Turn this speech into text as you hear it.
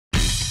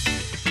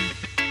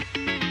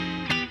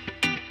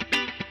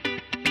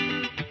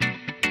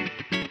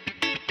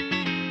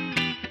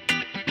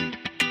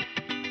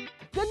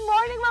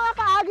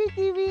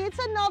It's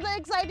another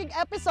exciting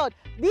episode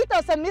dito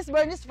sa Miss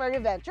Bernie's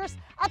Furryventures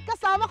at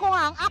kasama ko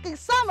nga ang aking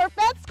Summer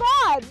Pet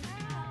Squad!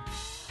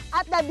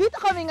 At nandito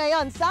kami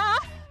ngayon sa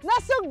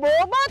Nasugbo,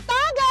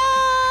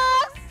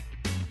 Batangas!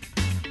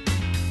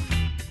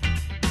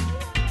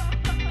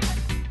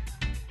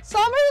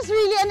 Summer is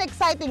really an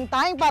exciting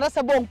time para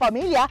sa buong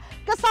pamilya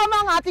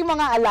kasama ang ating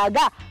mga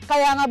alaga.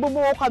 Kaya nga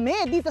bumuo kami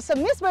dito sa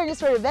Miss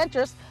Bernie's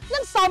Furryventures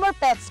ng Summer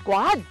Pet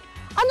Squad.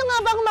 Ano nga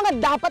ba ang mga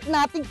dapat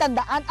nating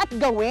tandaan at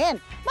gawin?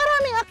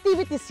 Maraming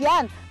activities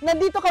yan.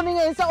 Nandito kami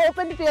ngayon sa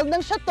open field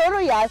ng Chateau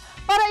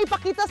para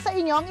ipakita sa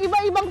inyo ang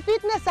iba-ibang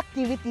fitness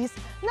activities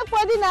na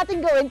pwede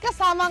nating gawin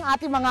kasama ang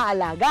ating mga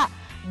alaga.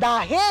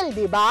 Dahil,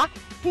 di ba,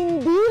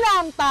 hindi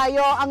lang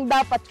tayo ang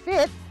dapat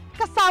fit,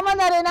 kasama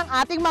na rin ang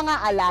ating mga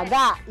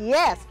alaga.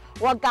 Yes,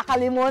 huwag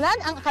kakalimutan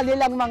ang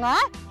kanilang mga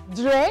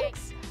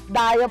drinks,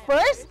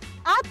 diapers,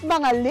 at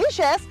mga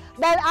leashes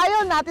dahil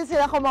ayaw natin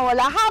sila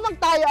kumawala habang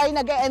tayo ay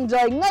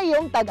nag-e-enjoy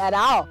ngayong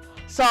tag-araw.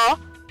 So,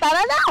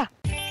 tara na!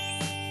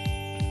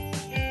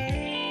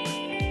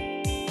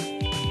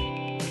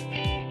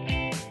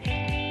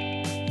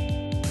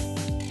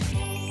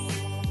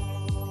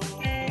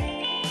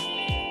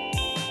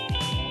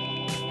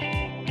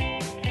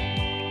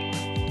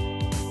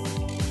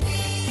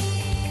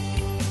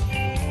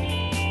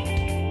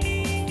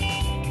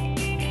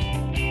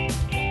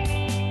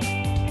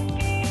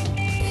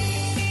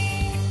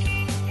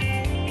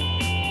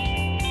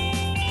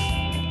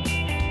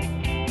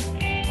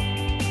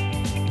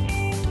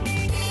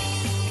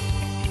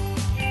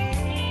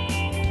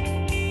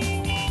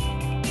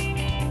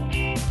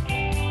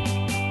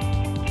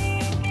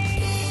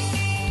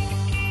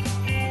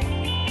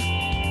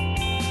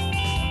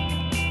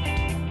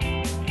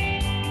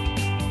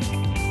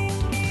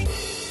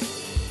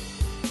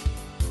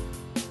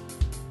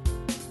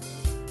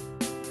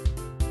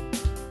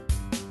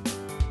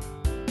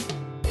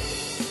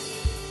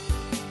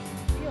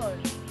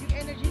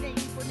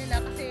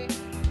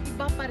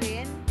 Pa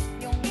rin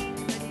yung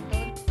ganito.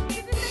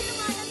 Dito tayo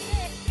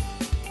lumalagay.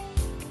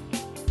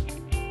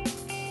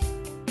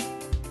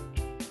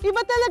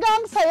 Iba talaga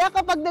ang saya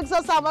kapag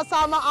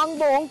nagsasama-sama ang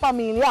buong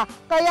pamilya.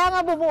 Kaya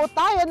nga bumuo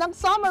tayo ng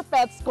Summer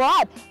Pet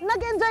Squad.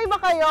 Nag-enjoy ba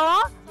kayo?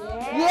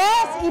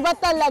 Yes, iba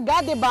talaga,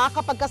 'di ba,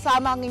 kapag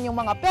kasama ang inyong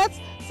mga pets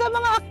sa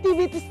mga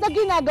activities na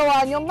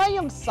ginagawa nyo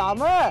ngayong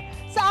summer.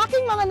 Sa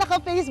aking mga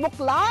naka-Facebook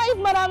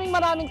Live,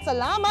 maraming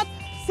salamat.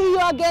 See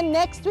you again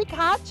next week,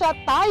 ha? Chat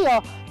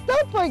tayo.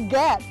 Don't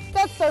forget,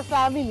 pets are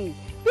family.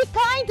 Be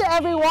kind to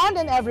everyone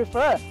and every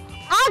fur.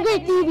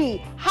 AGRITV,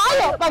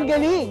 hayo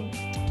panggaling!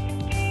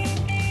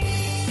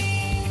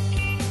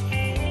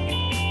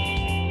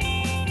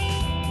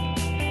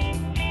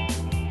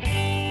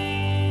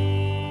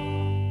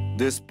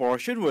 This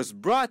portion was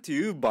brought to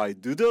you by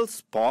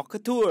Doodle's Paw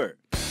Couture.